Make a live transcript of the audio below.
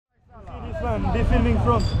and be filming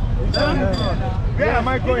from. Where am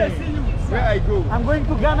I going? Where I go? I'm going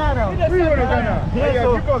to Ghana now. Where you going to Ghana? Yeah,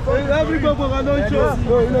 so everybody can know each other.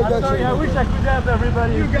 I'm sorry, I wish I could have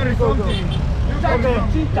everybody. You got something.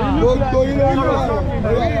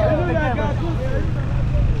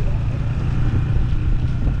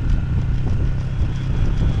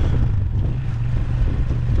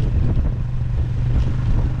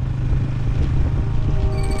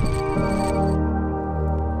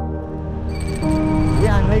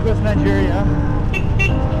 Lagos, Nigeria,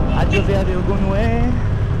 at Jose Adeogunwe,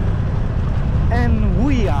 and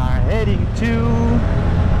we are heading to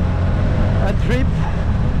a trip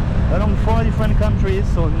along 4 different countries.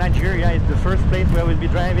 So Nigeria is the first place where we'll be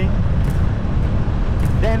driving,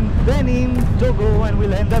 then Benin, Togo, and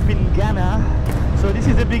we'll end up in Ghana. So this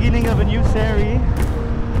is the beginning of a new series.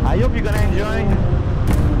 I hope you're gonna enjoy.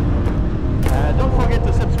 Don't forget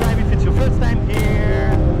to subscribe if it's your first time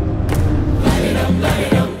here. Light it up, light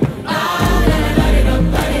it up. Light it up,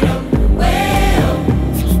 light it up. Well,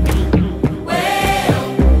 well.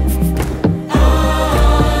 Oh,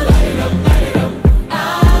 light it up, light it up. Oh,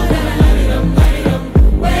 light it up, light it up.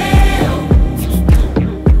 Well, well.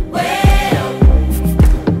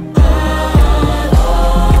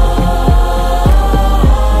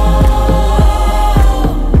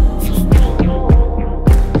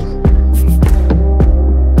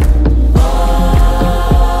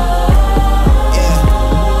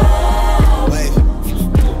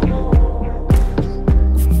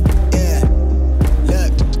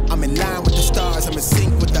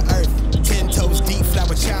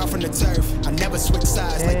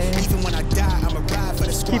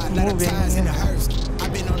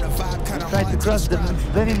 Try to cross the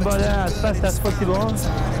Benin border as fast as possible.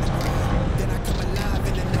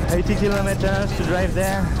 80 kilometers to drive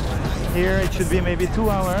there. Here it should be maybe 2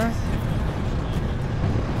 hours.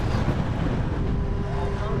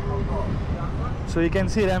 So you can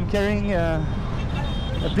see that I'm carrying a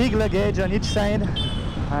big luggage on each side.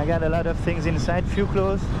 I got a lot of things inside, few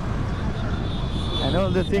clothes, and all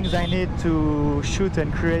the things I need to shoot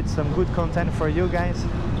and create some good content for you guys.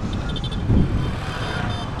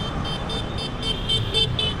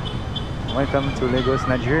 Welcome to Lagos,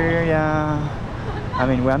 Nigeria. I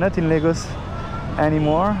mean, we are not in Lagos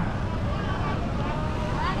anymore.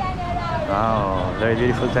 Wow, very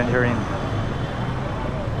beautiful tangerine.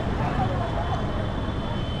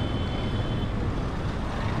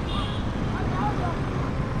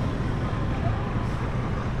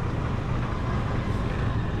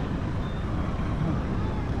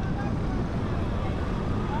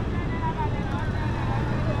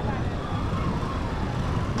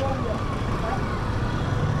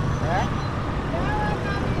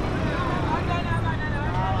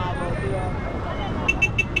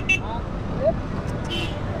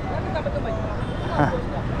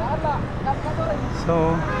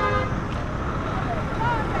 So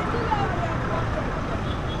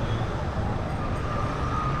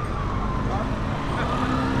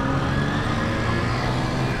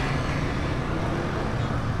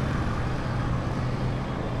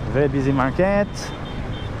very busy market.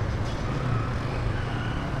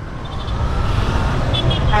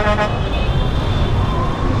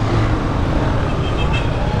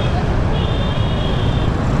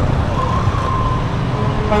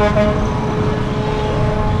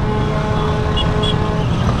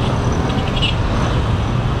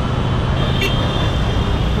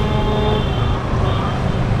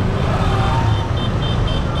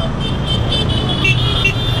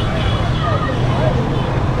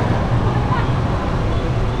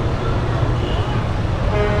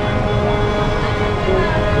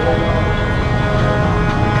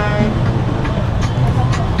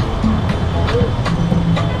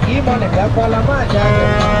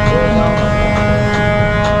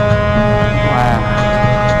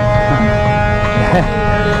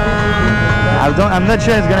 I'm not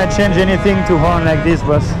sure it's gonna change anything to horn like this,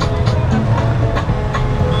 boss.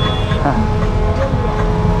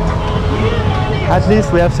 At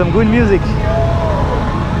least we have some good music.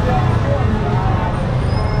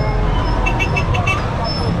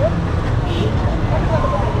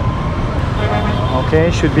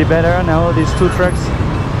 Okay, should be better now. These two trucks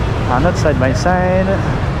are not side by side.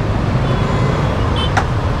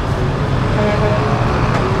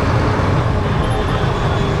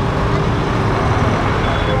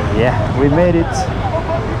 Yeah, we made it.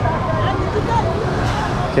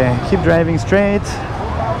 Okay, keep driving straight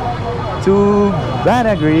to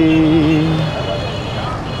Badagry.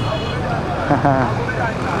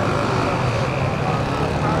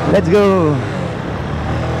 Let's go.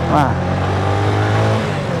 Wow.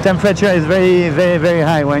 temperature is very, very, very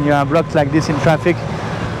high when you are blocked like this in traffic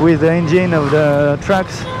with the engine of the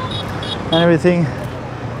trucks and everything.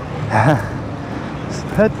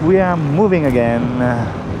 But we are moving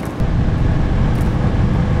again.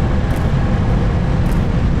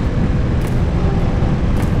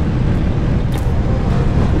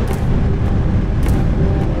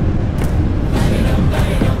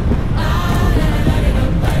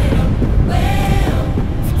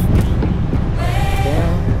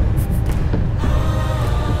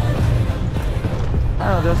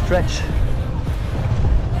 Another stretch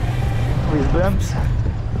with bumps.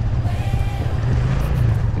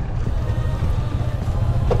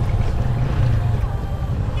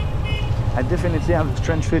 I definitely have a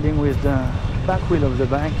strange feeling with the back wheel of the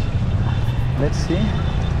bike. Let's see.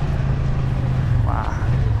 Wow,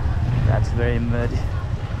 that's very muddy.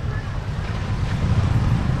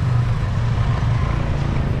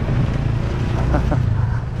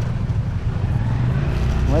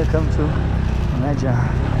 Welcome to Naija.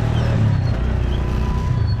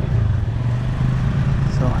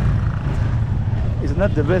 So, it's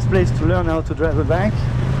not the best place to learn how to drive a bike,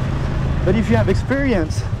 but if you have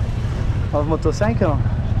experience of motorcycle,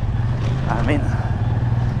 I mean,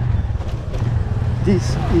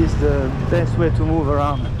 this is the best way to move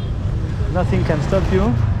around. Nothing can stop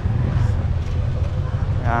you.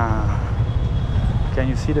 Can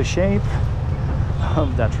you see the shape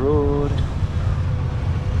of that road?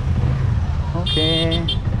 Okay.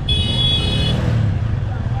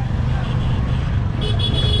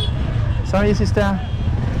 Sorry, sister.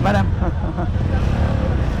 Madam.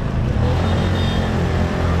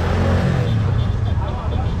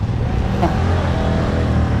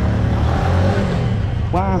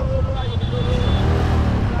 Wow.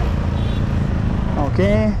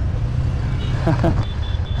 Okay.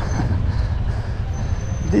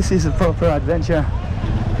 This is a proper adventure.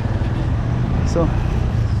 So,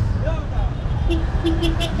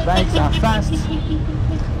 bikes are fast,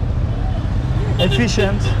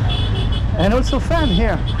 efficient, and also fun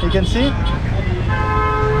here. You can see.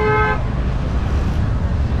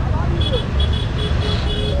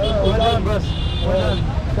 Well done, boss. Well done.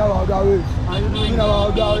 How you doing?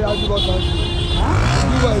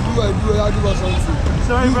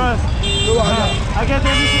 Sorry, boss. I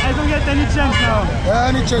don't get any chance now.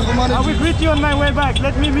 Any chance, I will greet you on my way back.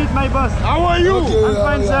 Let me meet my boss. How are you? I'm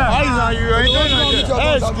fine, sir. How are you?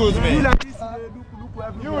 Excuse me.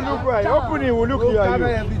 You look right. Open it, will look here.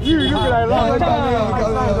 You look like Lampard.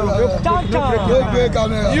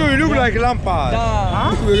 You look like Lampard.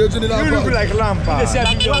 Huh? You look like Lampard.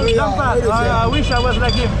 Lampard. I wish I was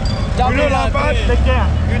like him. You know Lampard? Take care.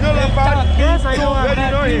 You know Lampard? Yes, I know. Where do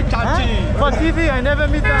you know him? Huh? For TV, I never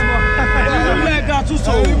meet them. You look like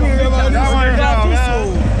Gattuso. This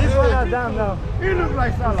one is down now. You look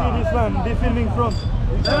like Salah. See this one, the filming front.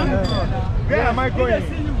 Where am I going?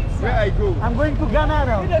 Where I go? I'm going to Ghana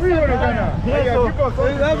now. We go to Ghana. Yes, so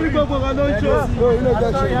Everybody can know each other.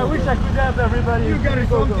 I'm sorry, I wish I could have everybody. You got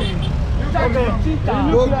something. Okay.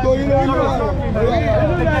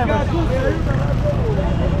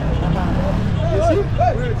 You see?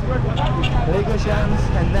 Lagosians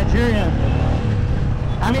and Nigerian.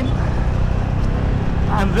 I mean,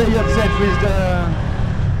 I'm very upset with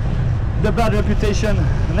the bad reputation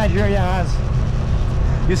Nigeria has.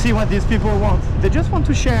 You see what these people want. They just want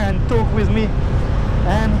to share and talk with me.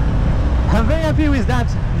 And I'm very happy with that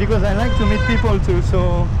because I like to meet people too.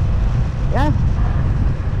 So, yeah.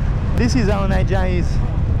 This is how Naija is.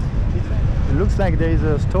 It looks like there is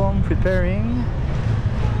a storm preparing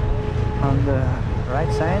on the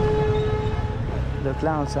right side. The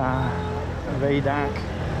clouds are very dark.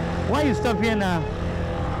 Why you stop here now?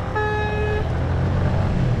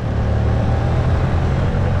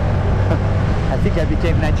 I think I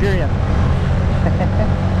became Nigerian.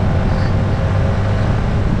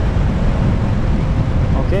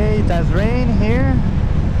 Okay, it has rained here.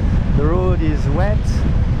 The road is wet.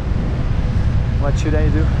 What should I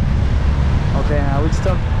do? Okay, I will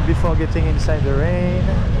stop before getting inside the rain.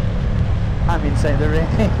 I'm inside the rain.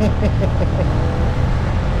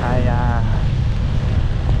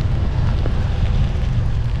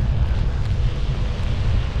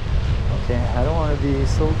 Okay, I don't want to be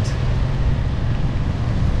soaked.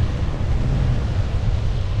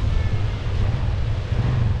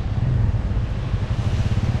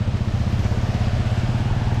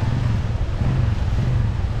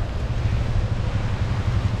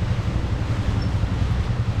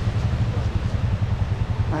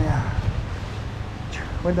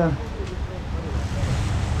 We're done.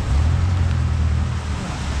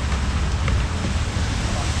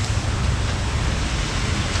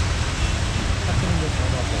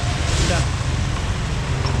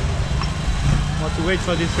 Want to wait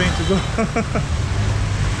for this train to go.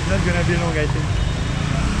 Not gonna be long, I think.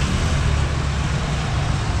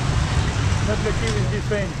 Not lucky with this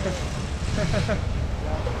train.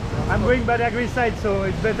 I'm going Badagry side, so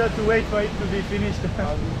it's better to wait for it to be finished.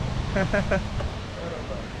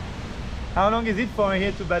 How long is it from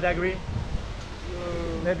here to Badagry?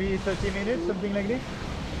 Maybe 30 minutes, something like this?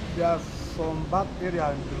 There's some bad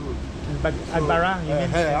area in the road. But Agbara, you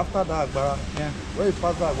mean? After the Agbara, yeah. when you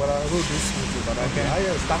pass the Agbara, road is smooth, but okay. I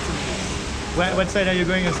am starting this. What side are you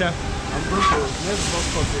going yourself? I'm going to next bus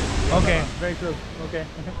stop. Okay, very close. Okay.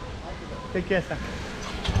 Take care, sir.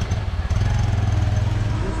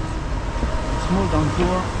 Small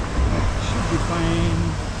downpour. Should be fine.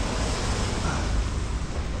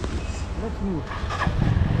 Let's move.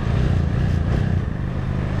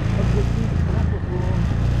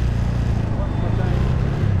 One more time.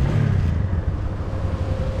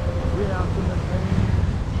 We are to the train.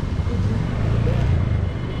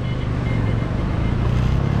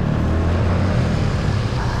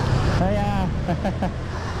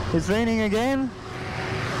 It's raining again.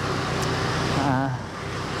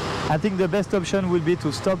 I think the best option will be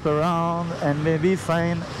to stop around and maybe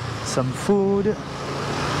find some food.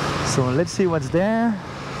 So let's see what's there.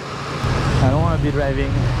 I don't want to be driving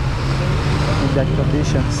in that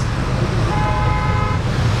conditions.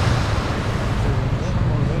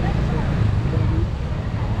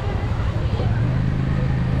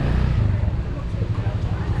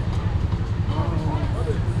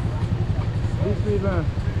 This river.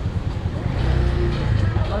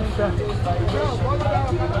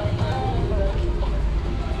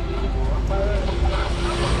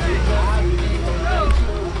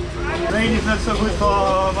 Rain is not so good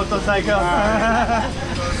for motorcycle.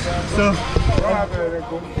 So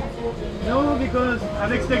no, because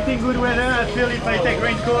I'm expecting good weather. I feel if I take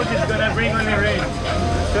raincoat, it's gonna bring only rain.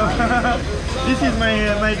 So this is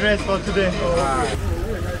my dress for today.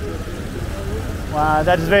 Wow,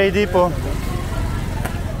 that's very deep. Oh.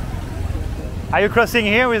 Are you crossing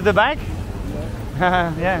here with the bike?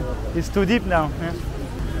 Yeah, it's too deep now. Yeah.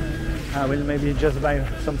 I will maybe just buy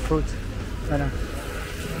some fruit. Hello.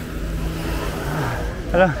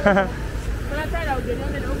 Hello.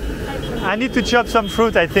 I need to chop some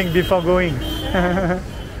fruit, I think, before going.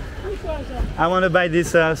 I want to buy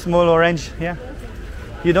this small orange. Yeah.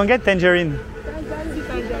 You don't get tangerine.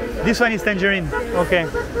 This one is tangerine. Okay.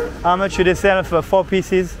 How much should they sell for 4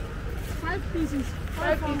 pieces? 5 pieces.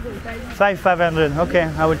 500. 500. Okay,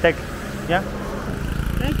 I will take. Yeah.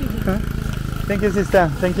 Thank you. Thank you, sister.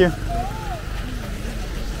 Thank you.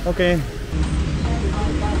 Okay.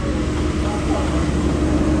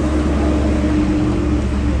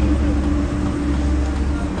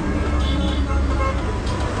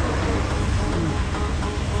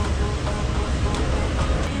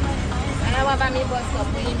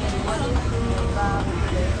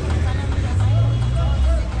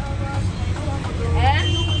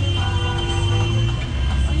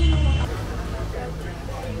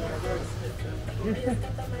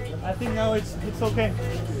 I think now it's okay.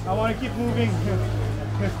 I want to keep moving.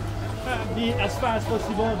 Be as far as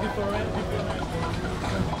possible before night.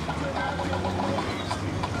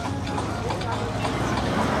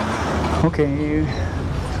 Okay,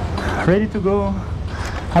 ready to go.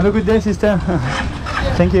 Have a good day, sister.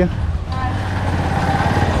 Thank you.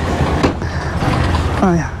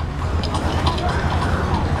 Oh, yeah.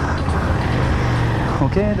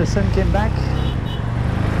 Okay, the sun came back.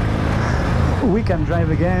 We can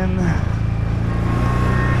drive again.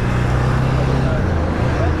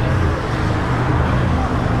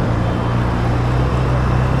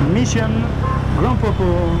 Mission Grand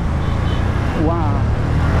Popo. Wow.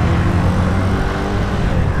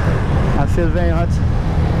 I feel very hot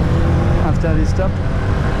after this stop.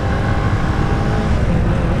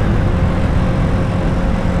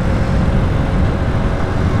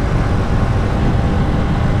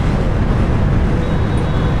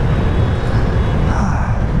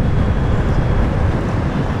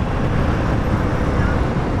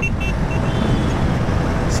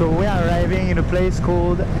 So we are arriving in a place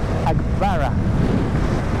called Agbara.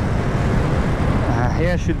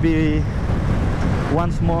 Here should be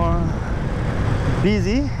once more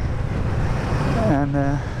busy and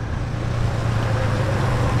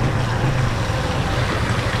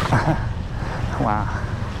wow.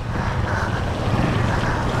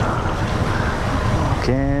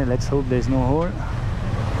 Okay, let's hope there's no hole.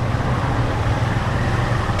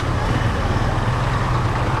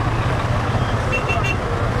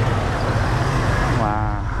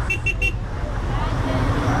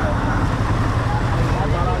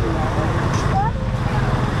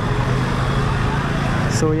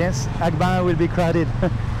 So So yes, Akbara will be crowded.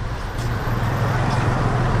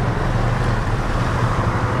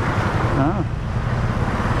 Ah.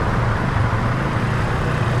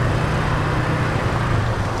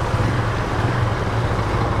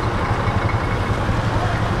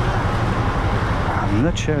 I'm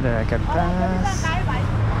not sure that I can pass.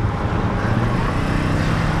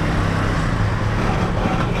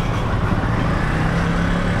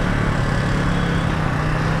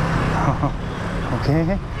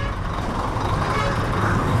 Okay.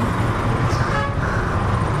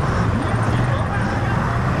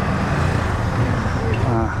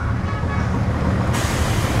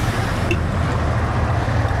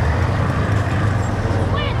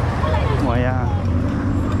 Oh yeah.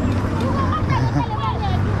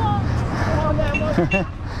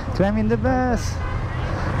 Climb in the bus.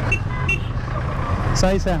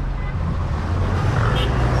 Sorry, sir.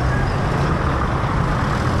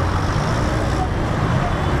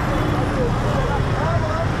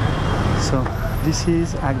 So this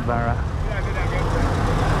is Akbara.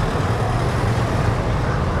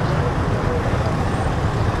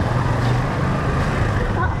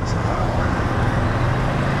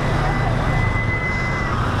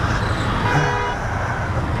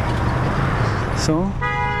 So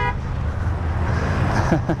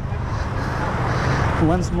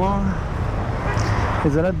once more,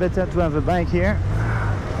 it's a lot better to have a bike here.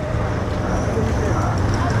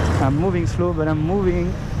 I'm moving slow, but I'm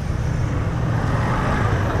moving.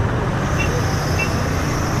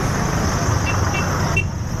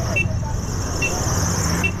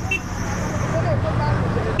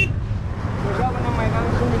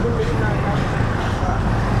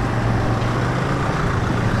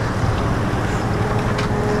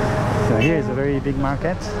 So here is a very big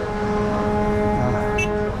market.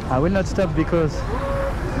 I will not stop because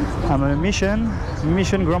I'm on a mission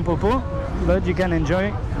Grand Popo, but you can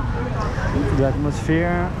enjoy the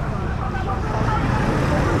atmosphere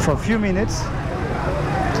for a few minutes.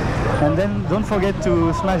 And then don't forget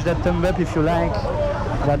to smash that thumb up if you like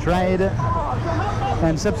that ride,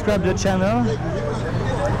 and subscribe to the channel.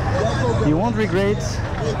 You won't regret.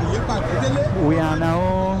 We are now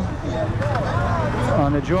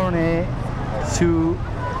on a journey to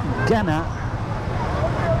Ghana.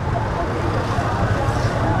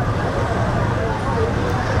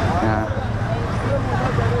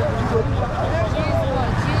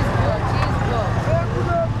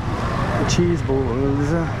 Cheese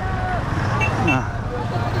balls. Yeah.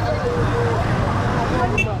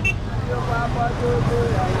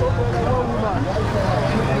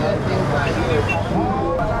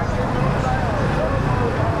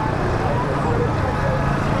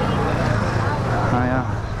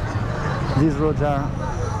 These roads are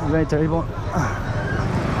very terrible.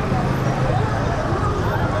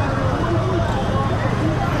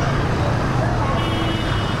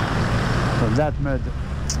 So that mud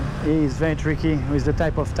is very tricky with the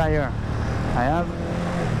type of tire I have.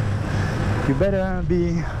 You better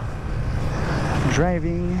be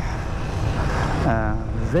driving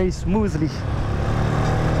very smoothly.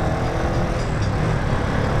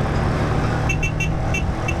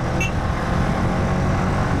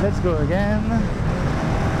 Let's go again.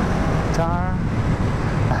 Tar.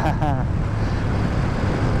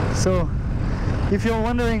 So if you're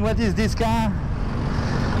wondering what is this car,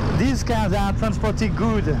 these cars are transporting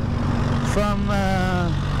goods from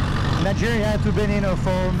Nigeria to Benin, or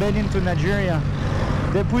from Benin to Nigeria.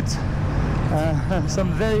 They put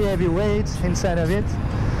some very heavy weight inside of it.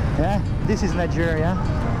 Yeah, this is Nigeria.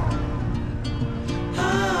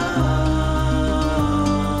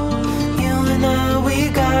 You and I, we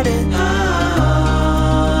got it.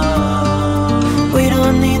 We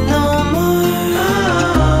don't need no more.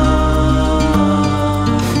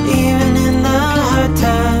 Even in the hard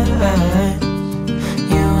times,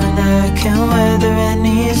 you and I can weather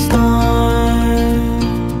any storm.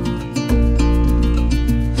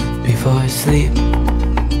 Before I sleep,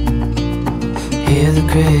 hear the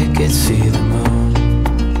crickets, see the moon,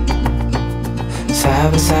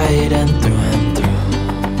 side by side and through and through.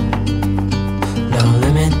 No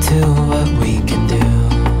limit to what we can do.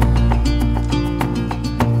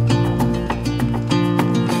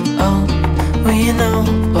 Oh, we know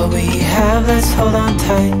what we have, let's hold on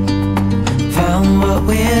tight. Found what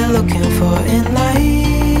we're looking for in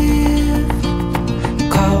life.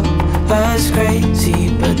 Call us crazy,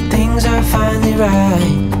 but things are finally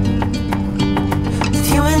right. With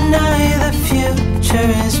you and I, the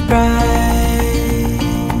future is bright.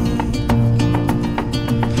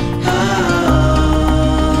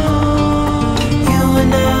 You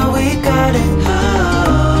and I, we got it.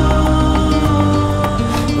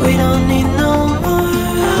 We don't need no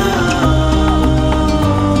more.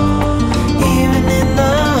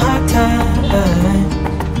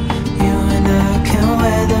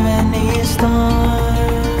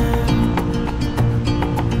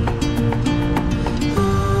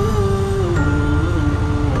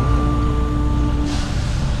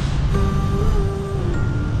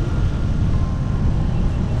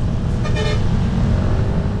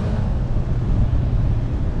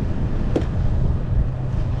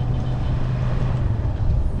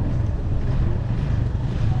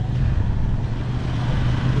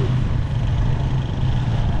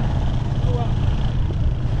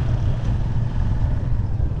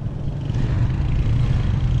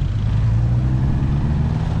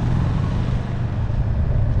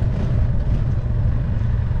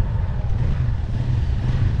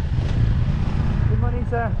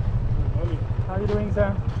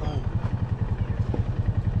 morning, sir.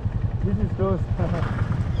 This is close.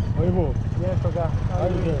 Yes, okay. How are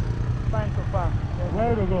you doing? Fine so far. Yes.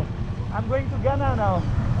 Where do you go? I'm going to Ghana now.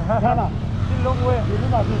 Ghana? Still long way. You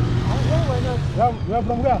live at it? Yeah, why not? You are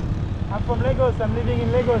from where? I'm from Lagos. I'm living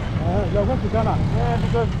in Lagos. You are going to Ghana? Yeah,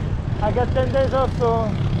 because I got 10 days off, so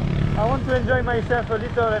I want to enjoy myself a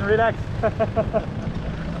little and relax.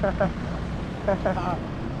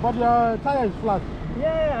 But your tire is flat.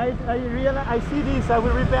 Yeah, I realize, I see this. I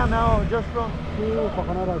will repair now just from... For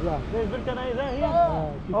Canada, yeah. There's vulcanizer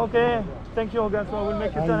here? Okay, thank you, Olga. So I will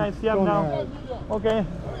make it an ICM now. Okay,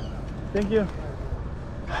 thank you.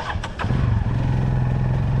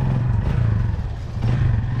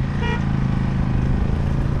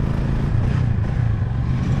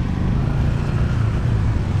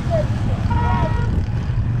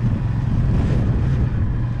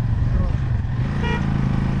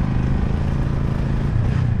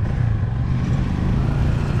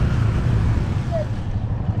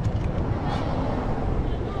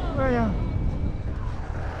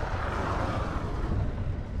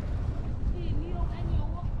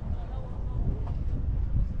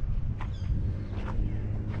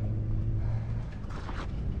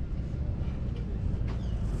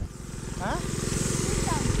 Huh?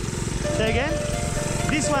 Say again?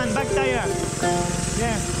 This one, back tire.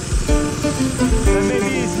 Yeah. But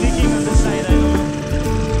maybe it's leaking on the side, I don't know.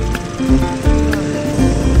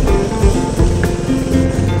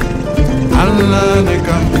 Allah ne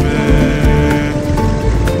kambe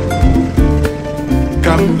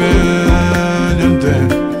kambe nyente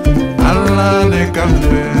Allah ne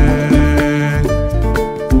kambe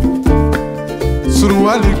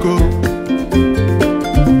surwaliko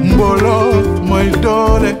mbolo moy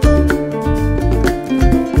dole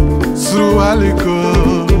surwaliko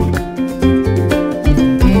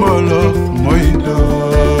mbolo moy dole.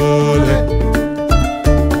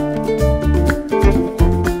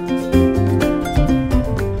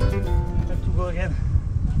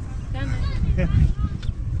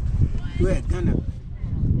 Where? Ghana?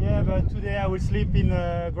 Yeah, but today I will sleep in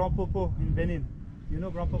Grand Popo in Benin. You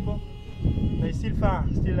know Grand Popo? But it's still far,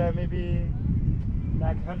 still maybe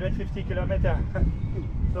like 150 kilometers.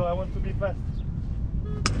 So I want to be fast.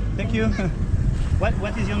 Thank you.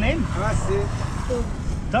 What is your name?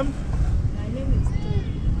 Tom? My name is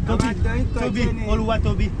Tom. Toby. Oluwa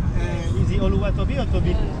Toby. Is it Oluwa Toby or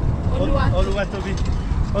Toby? Oluwa Toby.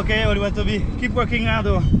 Okay, Oluwa Toby. Keep working hard.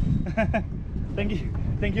 Oh.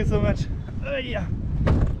 Thank you so much. Yeah.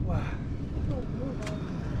 Wow.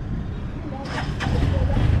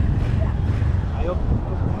 I hope no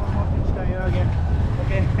more pinch tire again.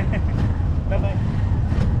 Okay. Bye bye.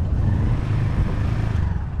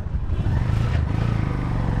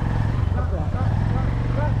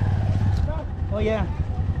 Oh yeah.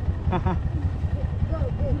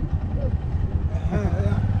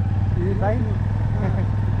 Fine.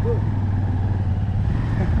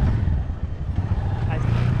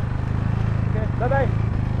 Okay, bye bye.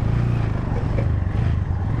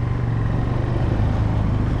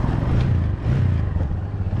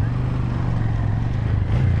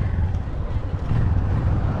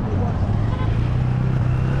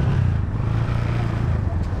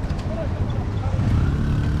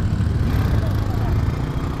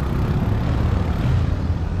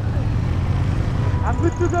 I'm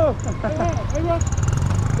good to go.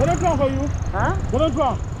 For you? Huh?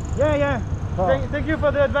 Yeah. Thank you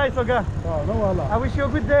for the advice, Oga. No worries. I wish you a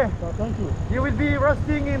good day. Thank you. You will be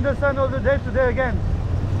roasting in the sun all the day today again.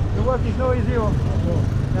 The work is no easy. Oh.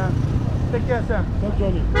 Yeah. Take care, sir. Thank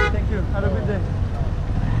you. Thank you. Have a good day.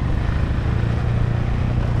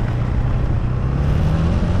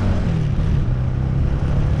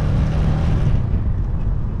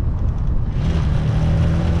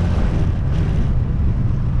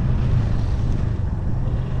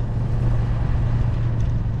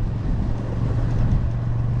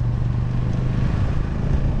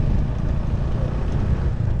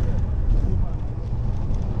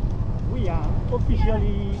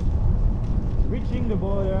 Officially reaching the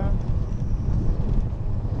border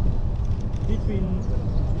between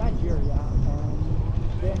Nigeria and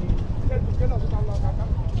Benin.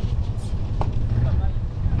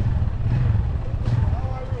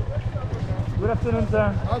 Good afternoon,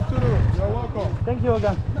 sir. Afternoon. You're welcome. Thank you,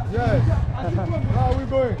 Oga. Yes. How are we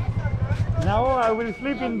going? Now I will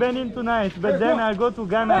sleep in Benin tonight, but then I'll go to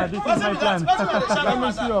Ghana. This is my plan. Let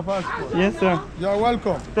me see your passport. Yes, sir. You're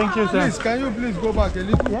welcome. Thank you, sir. Please, can you please go back a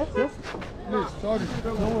little? Yes. Please, sorry.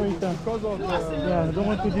 Don't worry, sir. Because of the... Yeah, I don't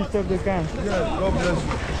want to disturb the car. Yes, God bless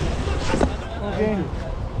you. Okay.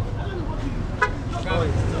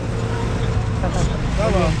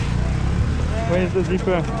 Bye-bye. Where is the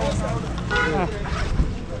zipper?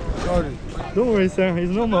 Sorry. Don't worry, sir.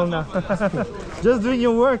 It's normal now. Just doing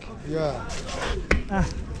your work. Yeah.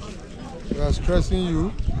 We are stressing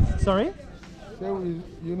you. Sorry? You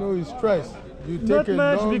know, it's stress. You Not take a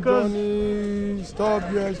much, long because journey, stop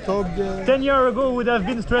here, stop there. 10 years ago would have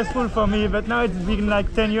been stressful for me, but now it's been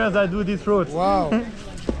like 10 years I do this road. Wow.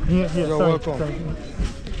 Here, You're sorry, welcome. sorry.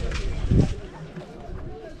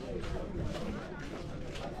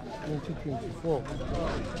 2024.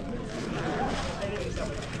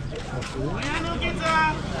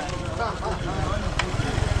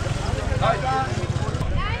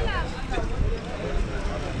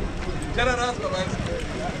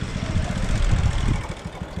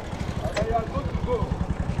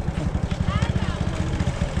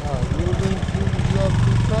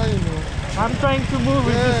 I'm trying to move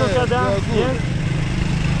with this Okada. Yes.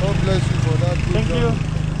 God bless you for that. Thank you.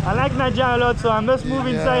 I like Nadia a lot, so I must move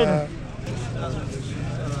inside.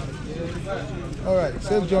 All right,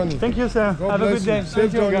 safe journey. Thank you, sir. God Have a bless good day. you.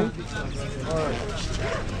 Safe Thank you, journey. Oga. All right.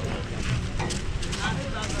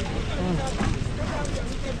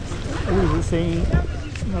 Who is saying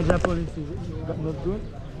Nadia police is not good?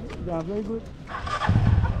 They are very good.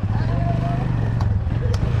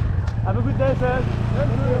 Have a good day, sir.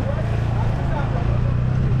 Thank you.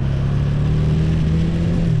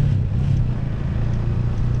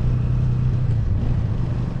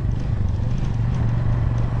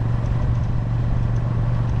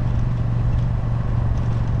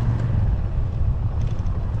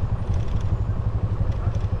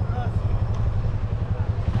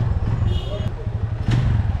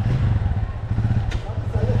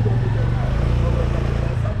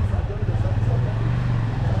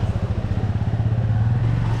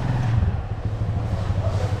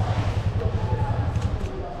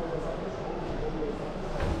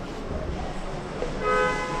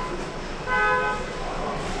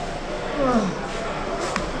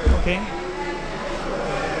 Okay,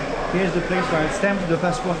 here's the place where I stamped the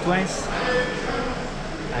passport twice.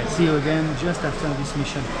 I'll see you again just after this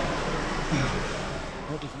mission.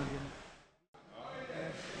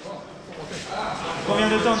 Combien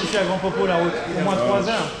de temps d'ici à Grand Popo la route? Au moins 3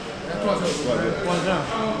 heures. 3 heures.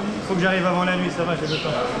 Faut que j'arrive avant la nuit, ça va, j'ai le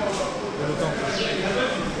temps. J'ai le temps.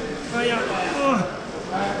 Regarde.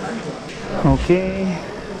 Oh. Ok,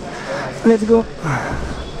 let's go.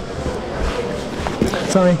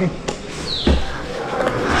 Sorry.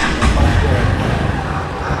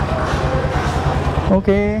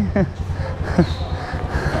 Okay.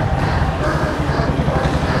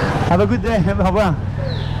 Have a good day. Au revoir.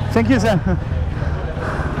 Thank you, sir.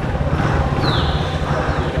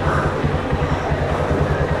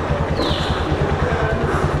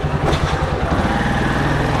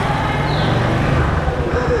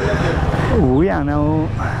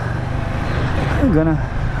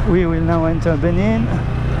 We will now enter Benin.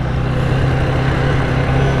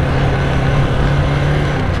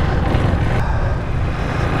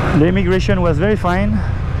 The immigration was very fine.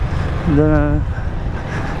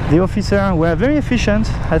 The officers were very efficient.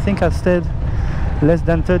 I think I stayed less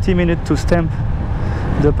than 30 minutes to stamp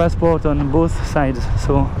the passport on both sides,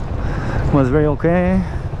 so it was very okay.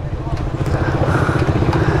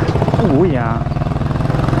 We are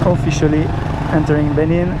officially entering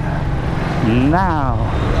Benin now.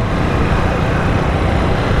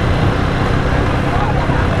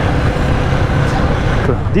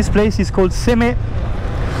 This place is called Seme.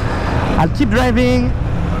 I'll keep driving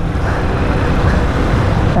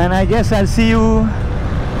and I guess I'll see you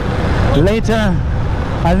later.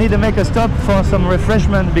 I'll need to make a stop for some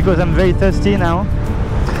refreshment because I'm very thirsty now,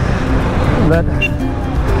 but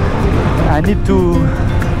I need to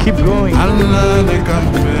keep going.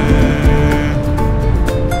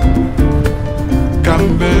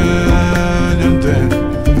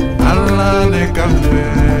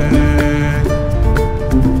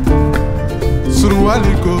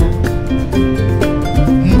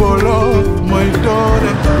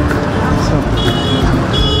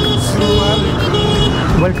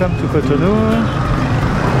 Welcome to Cotonou.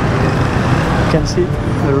 You can see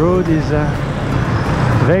the road is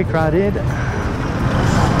very crowded.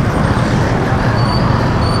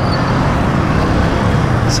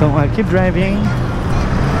 So I'll keep driving.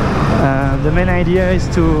 The main idea is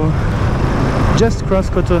to just cross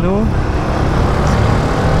Cotonou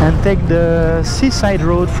and take the seaside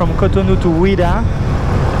road from Cotonou to Ouida,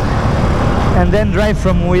 and then drive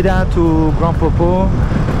from Ouida to Grand Popo.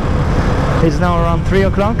 It's now around 3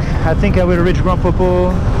 o'clock. I think I will reach Grand Popo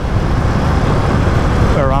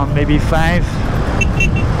around maybe 5,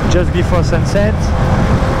 just before sunset.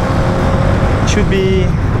 It should be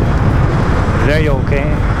very okay.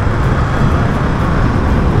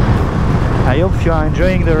 I hope you are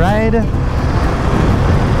enjoying the ride.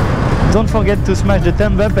 Don't forget to smash the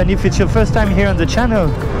thumb up, and if it's your first time here on the channel,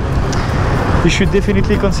 you should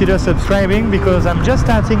definitely consider subscribing, because I'm just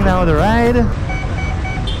starting now the ride.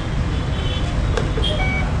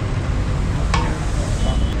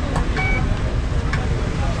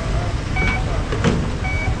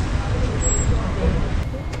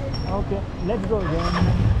 Okay, let's go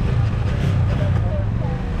again.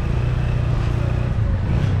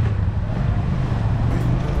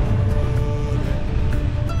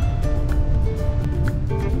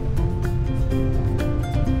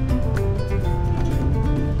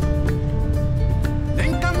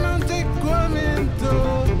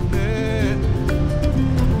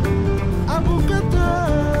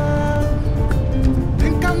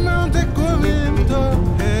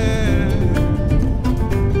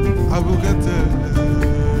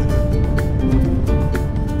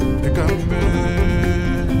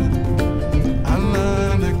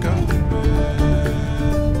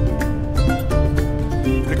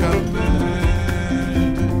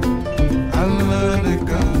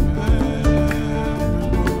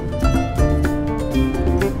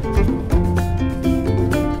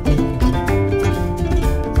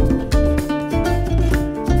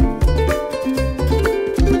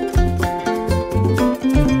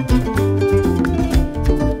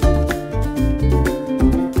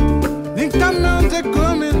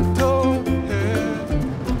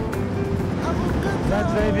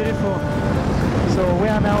 That's very beautiful. So we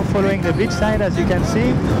are now following the beach side, as you can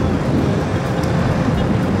see.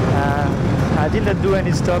 I did not do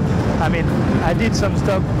any stop. I mean, I did some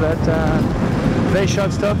stop, but very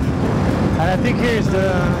short stop. And I think here is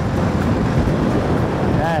the...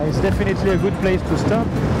 it's definitely a good place to stop.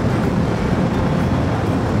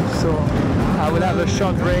 So I will have a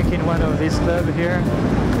short break in one of these clubs here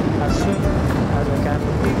as soon as I can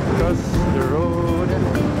cross the road.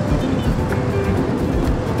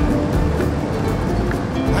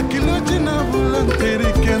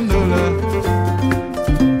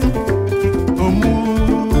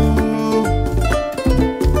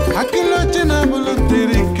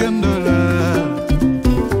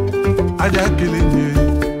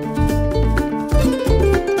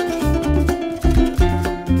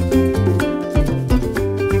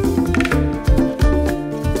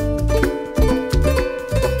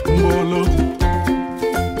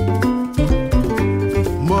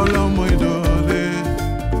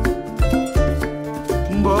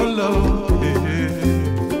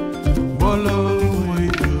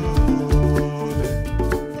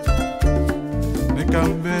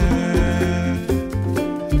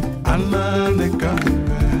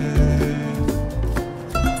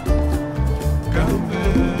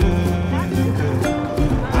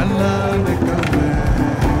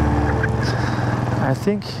 I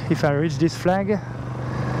think if I reach this flag,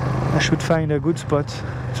 I should find a good spot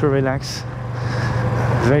to relax.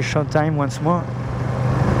 Very short time once more.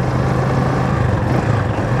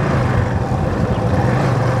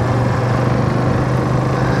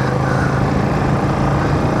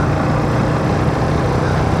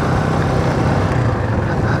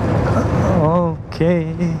 Okay.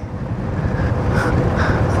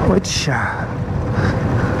 Which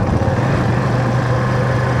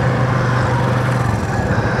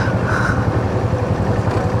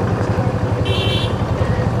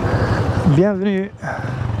bienvenue.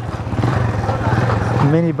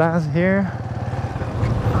 Many bars here.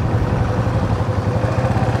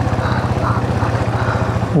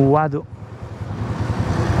 Wado.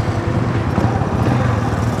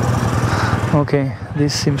 Okay,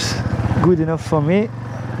 this seems good enough for me.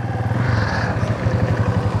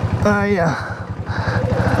 Yeah.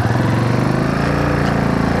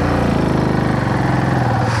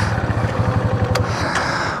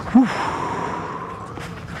 Whew.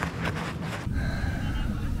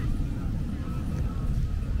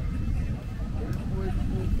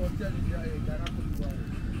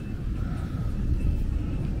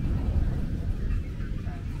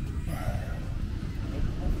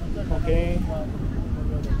 Okay,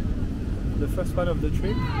 the first part of the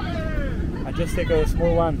trip, I just take a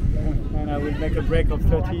small one and I will make a break of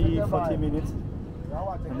 30-40 minutes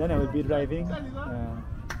and then I will be driving.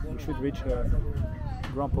 We should reach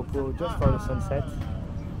Grand Popo just for the sunset.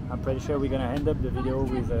 I'm pretty sure we're gonna end up the video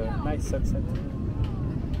with a nice sunset.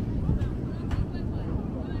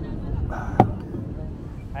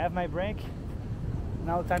 I have my break,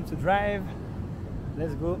 now time to drive.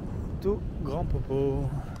 Let's go to Grand Popo.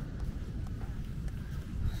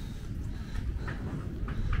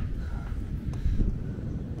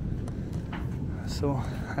 So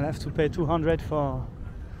I'll have to pay 200 for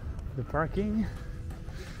the parking.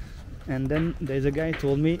 and then there's a guy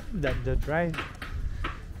told me that the drive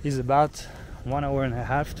is about 1 hour and a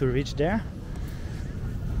half to reach there.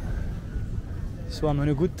 So I'm on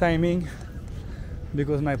a good timing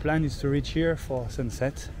because my plan is to reach here for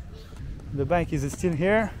sunset. The bike is still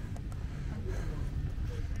here.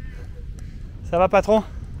 Ça va patron?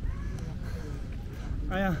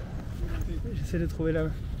 Rien. J'essaie de trouver la...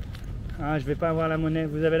 Ah, je vais pas avoir la monnaie.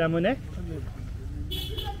 Vous avez la monnaie?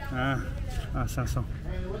 Ah, 500.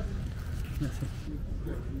 Merci.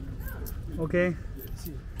 Ok.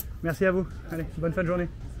 Merci à vous. Allez, bonne fin de journée.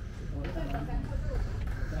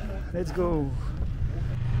 Let's go.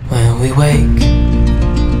 When we wake,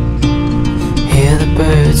 hear the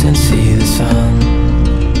birds and see the sun.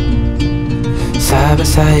 Side by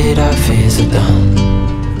side our fears are done.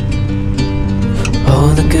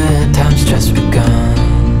 Oh, the good times just begun.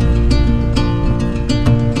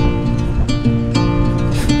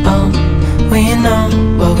 We know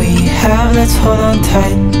what we have, let's hold on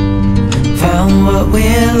tight. Found what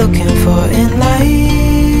we're looking for in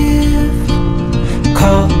life.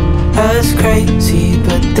 Call us crazy,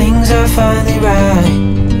 but things are finally right.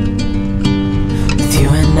 With you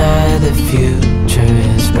and I, the future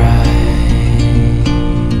is bright.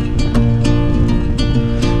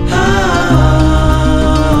 Oh,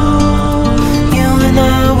 you and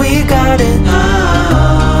I, we got it. Oh,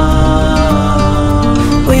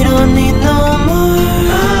 we don't need no more.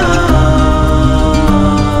 Oh,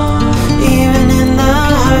 even in the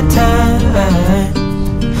hard times,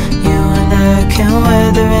 you and I can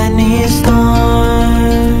weather any storm.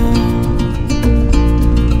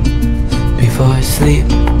 Before I sleep,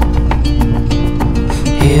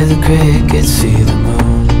 hear the crickets, see the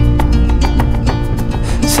moon.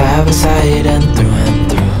 Side by side and through.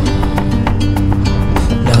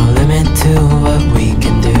 No limit to what we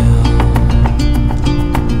can do.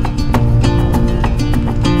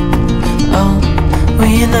 Oh,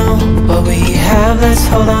 we know what we have, let's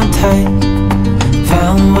hold on tight.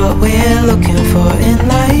 Found what we're looking for in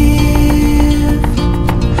life.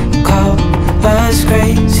 Call us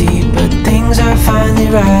crazy, but things are finally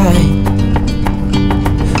right.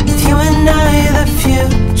 With you and I, the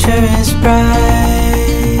future is bright.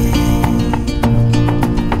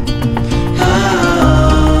 Oh,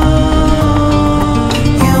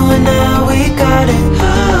 you and I, we got it.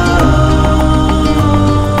 Oh,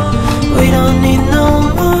 we don't need no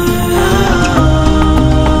more.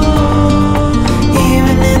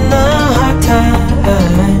 Even in the hard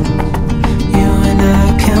times, you and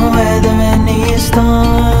I can weather any storm.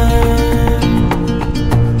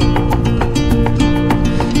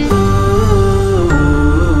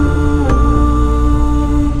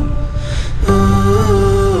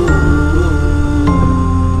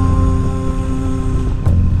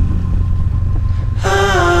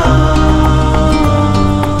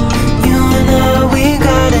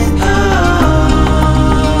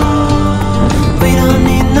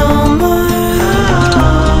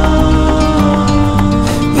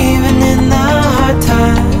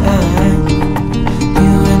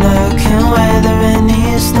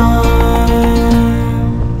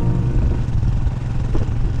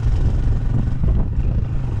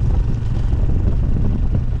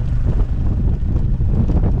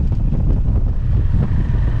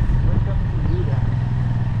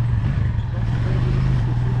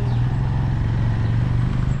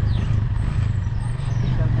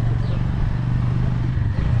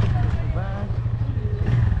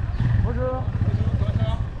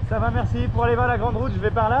 Ça va, merci. Pour aller vers la grande route, je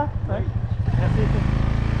vais par là. Ouais. Merci.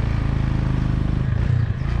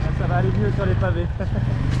 Ah, ça va aller mieux sur les pavés.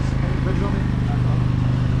 Bonne journée.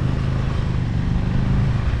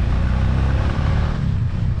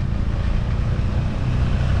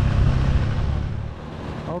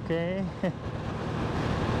 Okay.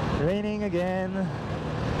 Raining again.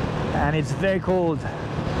 And it's very cold.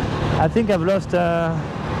 I think I've lost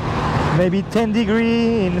maybe 10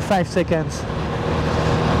 degrees in 5 seconds.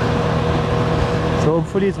 So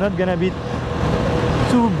hopefully it's not gonna be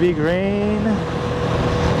too big rain.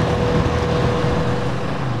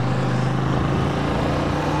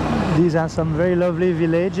 These are some very lovely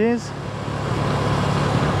villages.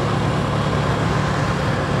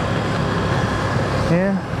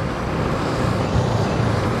 Here.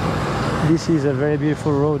 This is a very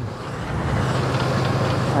beautiful road.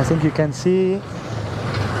 I think you can see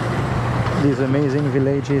these amazing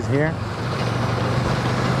villages here.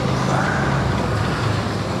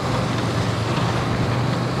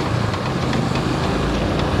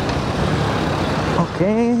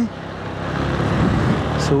 Okay,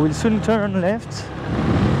 so we'll soon turn left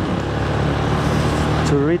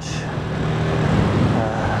to reach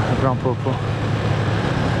Grand Popo.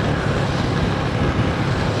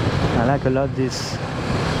 I like a lot this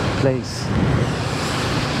place.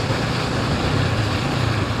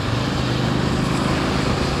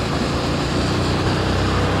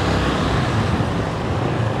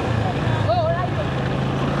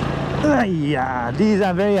 Yeah, these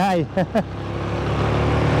are very high.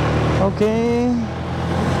 Okay,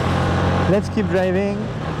 let's keep driving.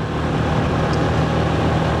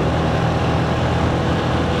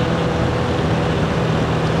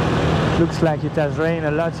 Looks like it has rained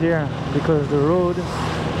a lot here because the road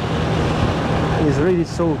is really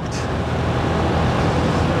soaked.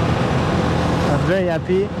 I'm very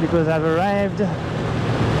happy because I've arrived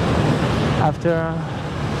after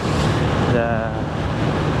the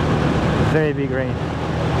very big rain.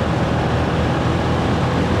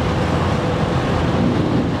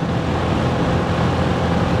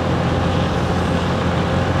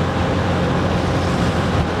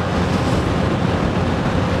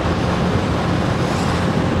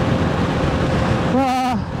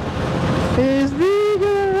 It's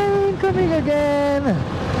bigger rain coming again.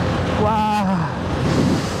 Wow.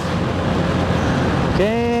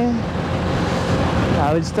 Okay,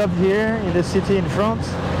 I will stop here in the city in front.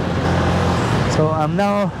 So I'm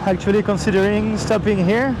now actually considering stopping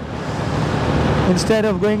here instead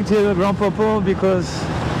of going to Grand Popo, because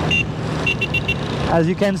as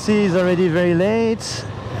you can see it's already very late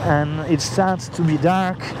and it starts to be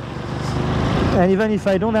dark, and even if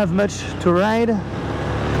I don't have much to ride,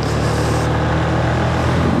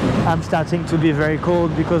 I'm starting to be very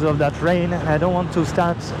cold because of that rain. I don't want to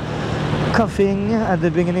start coughing at the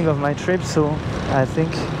beginning of my trip, so I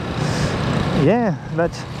think, yeah,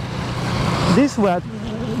 but this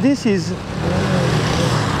is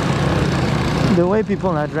the way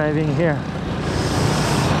people are driving here.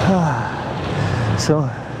 So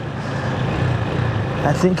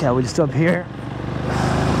I think I will stop here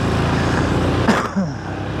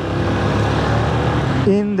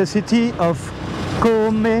in the city of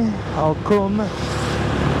Come, or Come,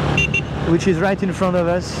 which is right in front of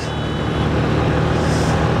us.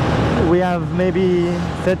 We have maybe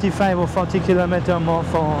 35 or 40 kilometers more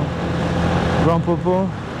for Grand Popo,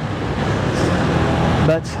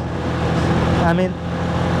 but I mean,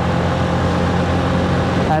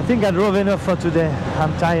 I think I drove enough for today.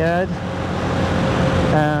 I'm tired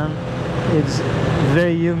and it's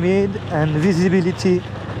very humid and visibility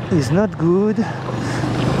is not good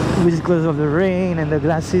because of the rain and the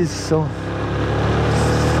glasses, so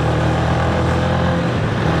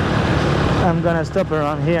I'm gonna stop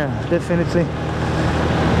around here, definitely.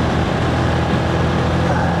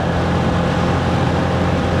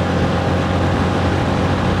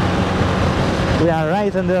 We are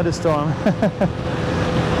right under the storm.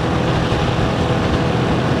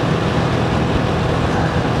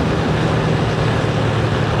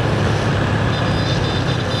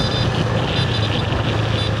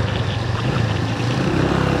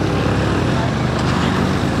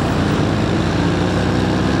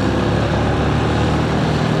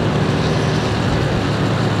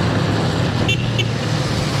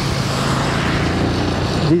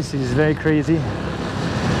 This is very crazy.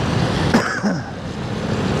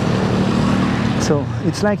 So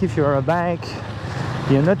it's like if you're a bike,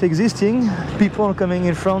 you're not existing, people coming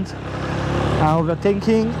in front are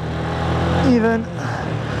overtaking, even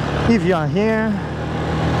if you are here.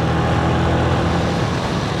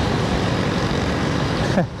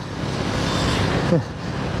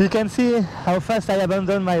 You can see how fast I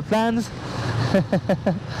abandoned my plans.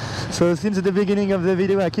 So since the beginning of the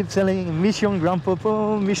video I keep telling Mission Grand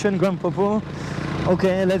Popo, Mission Grand Popo.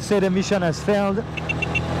 Okay, let's say the mission has failed.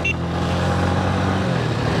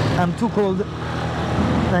 I'm too cold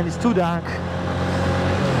and it's too dark,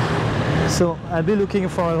 so I'll be looking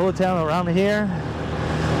for a hotel around here.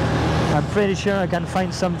 I'm pretty sure I can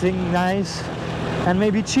find something nice and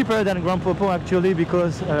maybe cheaper than Grand Popo actually,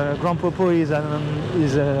 because Grand Popo is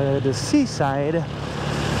the seaside.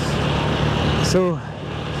 So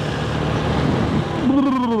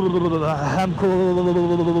I'm cold.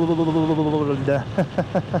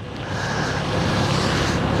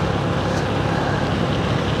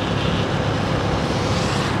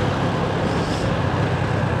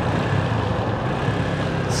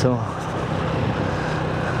 So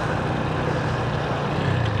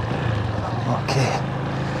okay,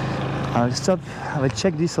 I'll stop. I will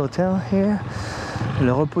check this hotel here,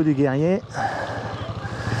 Le Repos du Guerrier.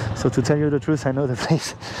 So to tell you the truth, I know the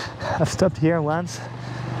place. I've stopped here once,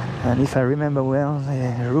 and if I remember well,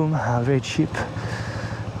 the rooms are very cheap,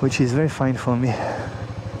 which is very fine for me.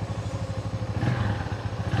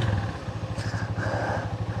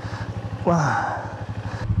 Wow.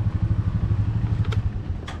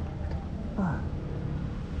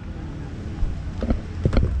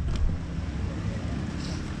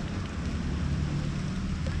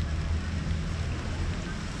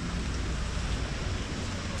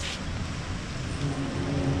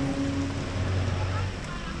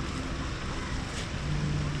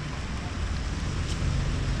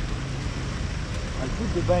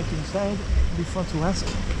 put the bike inside before to ask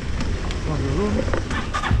for the room.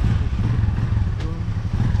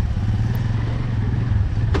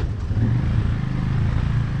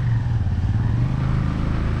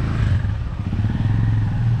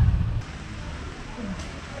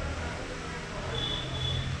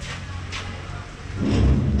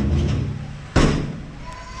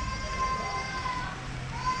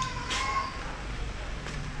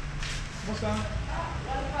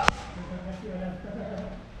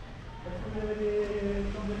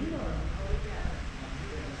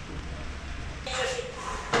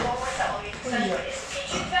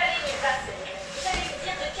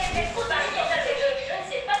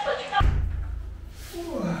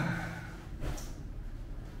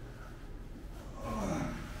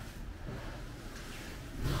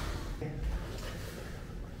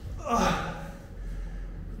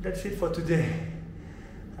 That's it for today.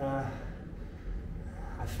 I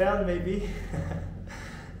failed maybe.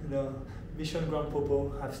 Mission Grand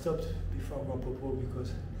Popo. I've stopped before Grand Popo because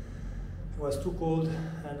it was too cold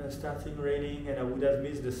and it started raining and I would have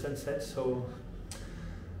missed the sunset, so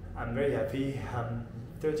I'm very happy. I'm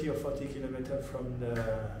 30 or 40 kilometers from the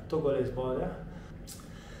Togolese border.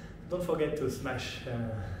 Don't forget to smash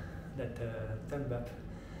that thumb up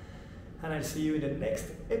and I'll see you in the next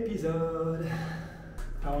episode.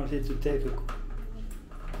 I wanted to take a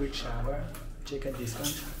quick shower, check a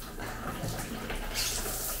discount.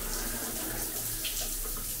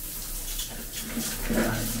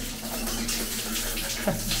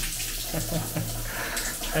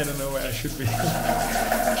 I don't know where I should be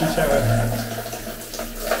to shower.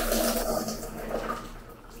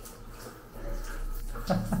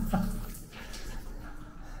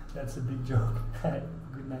 That's a big joke.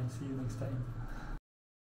 Good night, see you next time.